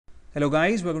Hello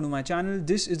guys, welcome to my channel.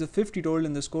 This is the fifth tutorial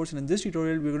in this course, and in this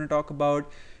tutorial we're going to talk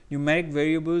about numeric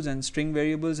variables and string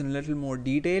variables in a little more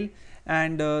detail.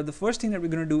 And the first thing that we're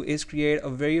going to do is create a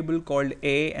variable called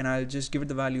a, and I'll just give it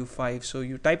the value 5. So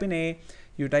you type in a,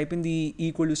 you type in the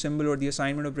equal to symbol or the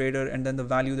assignment operator, and then the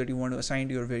value that you want to assign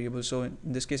to your variable. So in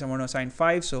this case I want to assign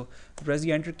 5, so press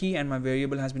the enter key and my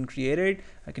variable has been created.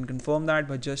 I can confirm that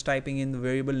by just typing in the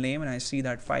variable name, and I see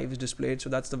that 5 is displayed. So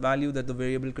that's the value that the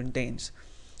variable contains.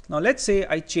 Now let's say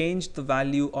I change the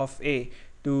value of a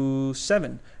to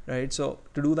 7, right? So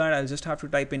to do that I'll just have to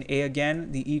type in a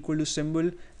again, the equal to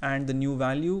symbol, and the new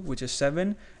value, which is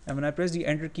 7. And when I press the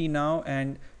enter key now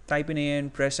and type in a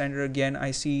and press enter again,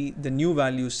 I see the new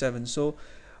value 7. So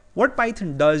what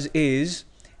Python does is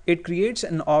it creates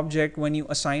an object when you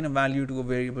assign a value to a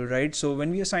variable, right? So when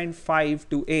we assign 5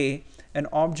 to a, an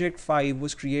object 5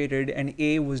 was created and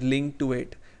a was linked to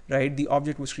it, right? The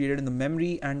object was created in the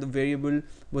memory and the variable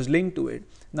was linked to it.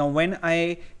 Now when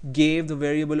I gave the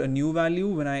variable a new value,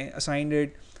 when I assigned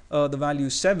it the value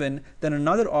 7, then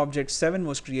another object 7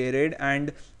 was created,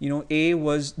 and a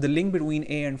was the link between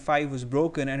a and 5 was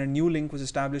broken, and a new link was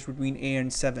established between a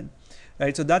and 7,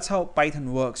 right? So that's how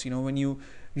Python works. When you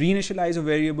reinitialize a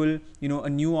variable, a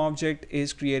new object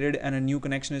is created and a new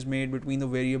connection is made between the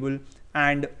variable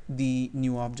and the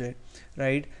new object,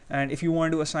 right? And if you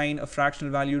want to assign a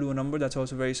fractional value to a number, that's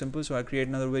also very simple. So I create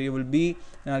another variable b,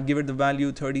 and I'll give it the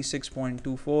value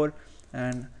 36.24,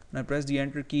 and I press the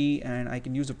enter key, and I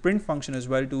can use the print function as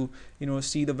well to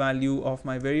see the value of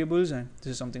my variables, and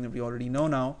this is something that we already know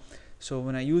now. So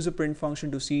when I use the print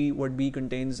function to see what b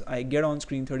contains, I get on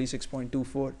screen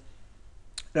 36.24,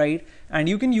 right? And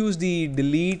you can use the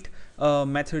delete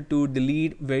method to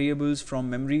delete variables from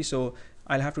memory. So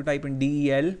I'll have to type in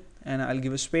del and I'll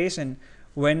give a space, and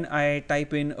when I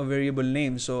type in a variable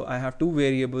name, so I have two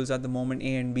variables at the moment,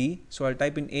 a and b, so I'll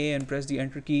type in a and press the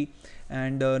enter key,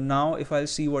 and now if I'll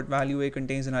see what value a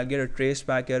contains, and I'll get a trace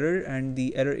back error, and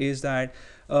the error is that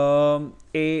a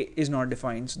is not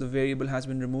defined, so the variable has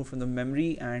been removed from the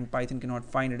memory and Python cannot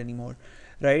find it anymore,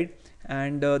 right?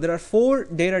 And there are 4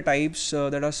 data types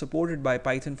that are supported by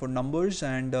Python for numbers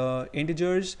and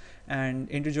integers.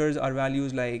 And integers are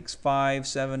values like 5,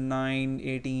 7, 9,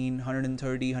 18,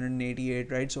 130,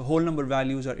 188, right? So whole number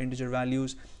values are integer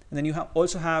values. And then you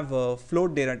also have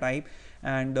float data type,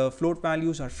 and float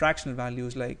values are fractional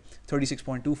values like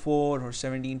 36.24 or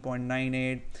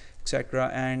 17.98,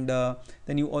 etc. And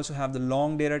then you also have the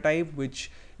long data type, which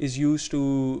is used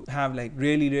to have like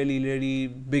really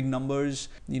big numbers.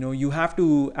 You have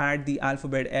to add the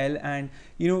alphabet L, and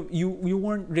you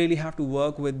won't really have to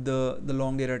work with the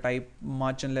long data type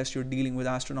much unless you're dealing with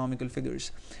astronomical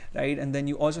figures, right? And then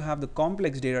you also have the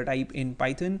complex data type in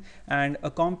Python, and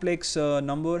a complex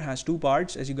number has 2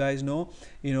 parts, as you guys know.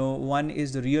 One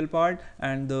is the real part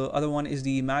and the other one is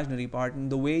the imaginary part.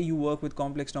 And the way you work with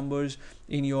complex numbers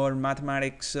in your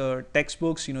mathematics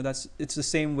textbooks, it's the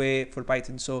same way for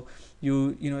Python. So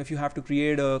if you have to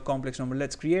create a complex number,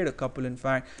 let's create a couple. In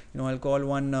fact, I'll call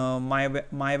one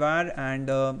myvar, and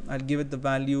I'll give it the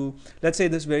value. Let's say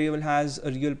this variable has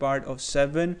a real part of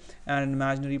 7 and an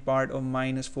imaginary part of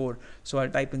 -4. So I'll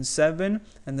type in 7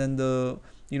 and then the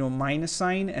minus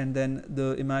sign and then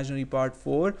the imaginary part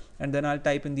 4, and then I'll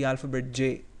type in the alphabet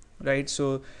J, right?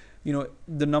 So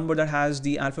the number that has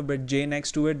the alphabet J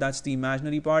next to it, that's the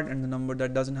imaginary part, and the number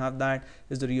that doesn't have that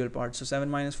is the real part. So 7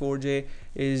 minus 4j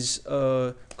is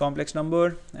a complex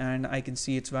number, and I can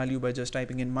see its value by just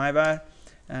typing in myvar.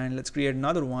 And let's create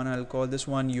another one. I'll call this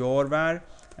one yourvar,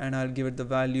 and I'll give it the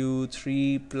value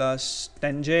 3 plus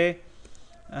 10j,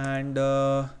 and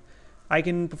I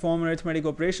can perform arithmetic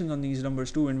operations on these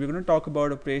numbers too, and we're going to talk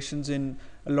about operations in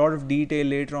a lot of detail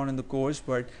later on in the course.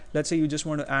 But let's say you just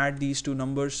want to add these 2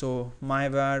 numbers, so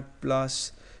myvar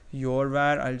plus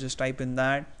yourvar, I'll just type in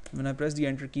that. When I press the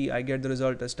enter key, I get the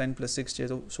result as 10 plus 6j.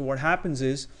 So what happens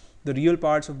is the real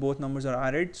parts of both numbers are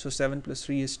added, so 7 plus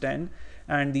 3 is 10,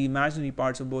 and the imaginary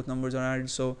parts of both numbers are added,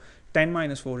 so 10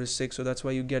 minus 4 is 6, so that's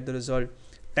why you get the result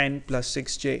 10 plus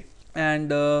 6j.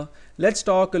 And let's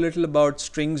talk a little about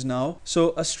strings now.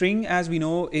 So a string, as we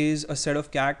know, is a set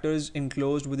of characters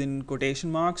enclosed within quotation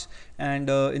marks, and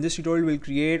in this tutorial we'll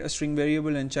create a string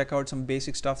variable and check out some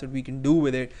basic stuff that we can do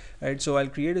with it, right? So I'll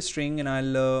create a string, and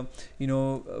I'll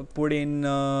put in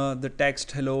the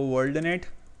text hello world in it,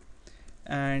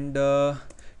 and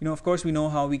of course we know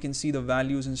how we can see the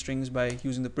values in strings by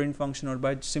using the print function or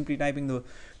by simply typing the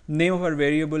name of our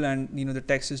variable, and the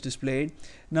text is displayed.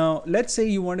 Now let's say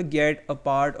you want to get a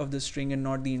part of the string and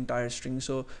not the entire string.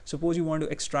 So suppose you want to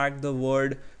extract the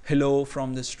word hello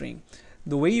from the string.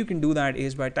 The way you can do that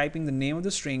is by typing the name of the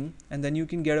string, and then you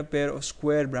can get a pair of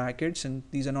square brackets, and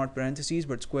these are not parentheses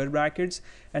but square brackets,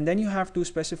 and then you have to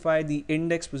specify the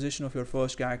index position of your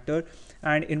first character.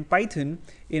 And in Python,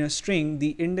 in a string,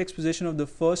 the index position of the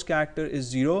first character is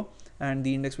 0, and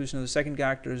the index position of the second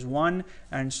character is 1,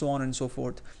 and so on and so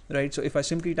forth, right? So if I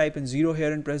simply type in 0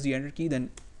 here and press the enter key, then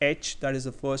H, that is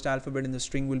the first alphabet in the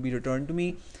string, will be returned to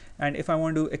me. And if I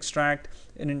want to extract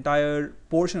an entire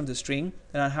portion of the string,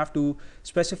 then I have to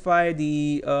specify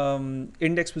the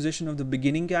index position of the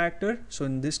beginning character. So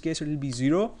in this case, it will be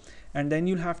 0, and then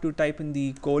you'll have to type in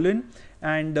the colon,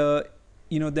 and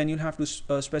then you'll have to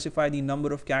specify the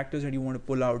number of characters that you want to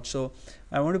pull out. So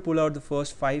I want to pull out the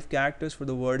first 5 characters for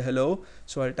the word hello.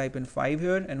 So I'll type in 5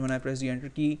 here, and when I press the enter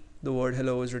key, the word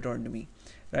hello is returned to me,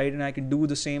 right? And I can do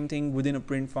the same thing within a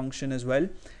print function as well.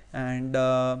 And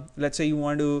let's say you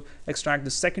want to extract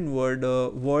the second word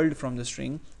world from the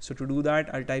string. So to do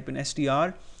that, I'll type in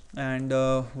str, and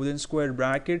within square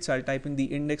brackets, I'll type in the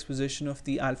index position of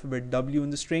the alphabet W in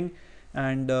the string.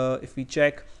 And if we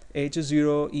check, H is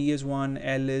 0, E is 1,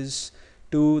 L is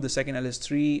 2, the second L is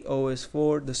 3, O is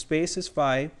 4, the space is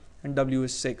 5, and W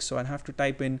is 6. So I'll have to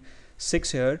type in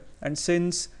 6 here. And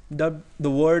since the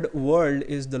word world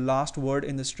is the last word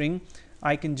in the string,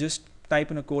 I can just type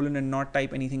in a colon and not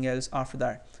type anything else after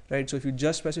that, right? So if you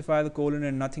just specify the colon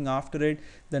and nothing after it,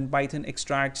 then Python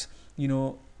extracts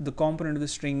the component of the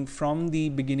string from the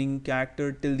beginning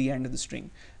character till the end of the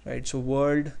string, right? So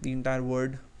world, the entire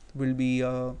word will be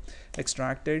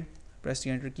extracted. Press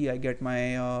the enter key, I get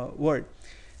my word.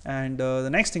 And the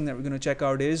next thing that we're going to check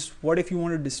out is, what if you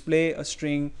want to display a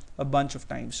string a bunch of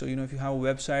times? So if you have a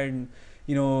website and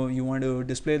you want to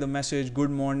display the message good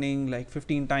morning like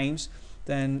 15 times,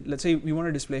 then let's say we want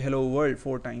to display hello world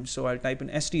 4 times. So I'll type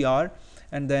in str,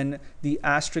 and then the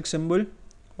asterisk symbol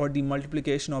or the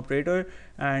multiplication operator,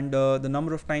 and the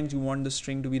number of times you want the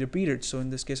string to be repeated. So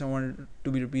in this case, I want it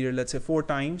to be repeated, let's say 4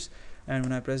 times, and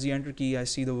when I press the enter key, I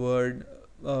see the word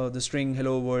the string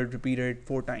hello world repeated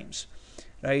 4 times,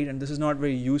 right? And this is not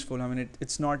very useful. I mean,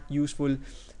 it's not useful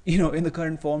in the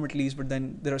current form at least, but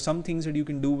then there are some things that you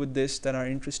can do with this that are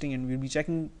interesting, and we'll be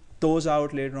checking those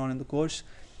out later on in the course.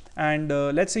 And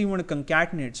let's say you want to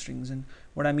concatenate strings, and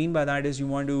what I mean by that is you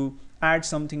want to add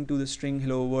something to the string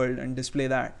hello world and display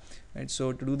that, right?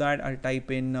 So to do that, I'll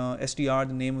type in str,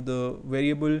 the name of the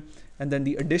variable, and then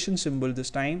the addition symbol this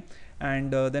time,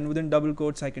 and then within double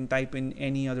quotes I can type in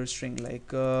any other string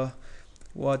like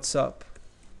what's up,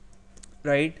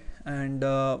 right? And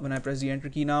when I press the enter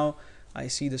key now, I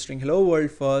see the string hello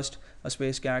world first, a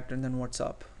space character, and then what's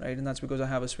up, right? And that's because I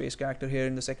have a space character here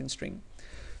in the second string.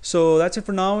 So that's it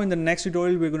for now. In the next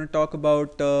tutorial, we're going to talk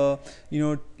about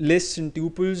lists and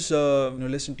tuples.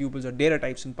 Lists and tuples are data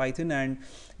types in Python, and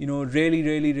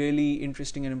really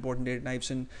interesting and important data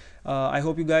types. And I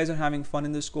hope you guys are having fun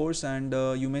in this course, and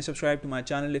you may subscribe to my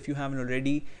channel if you haven't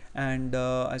already. And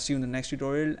I'll see you in the next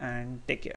tutorial, and take care.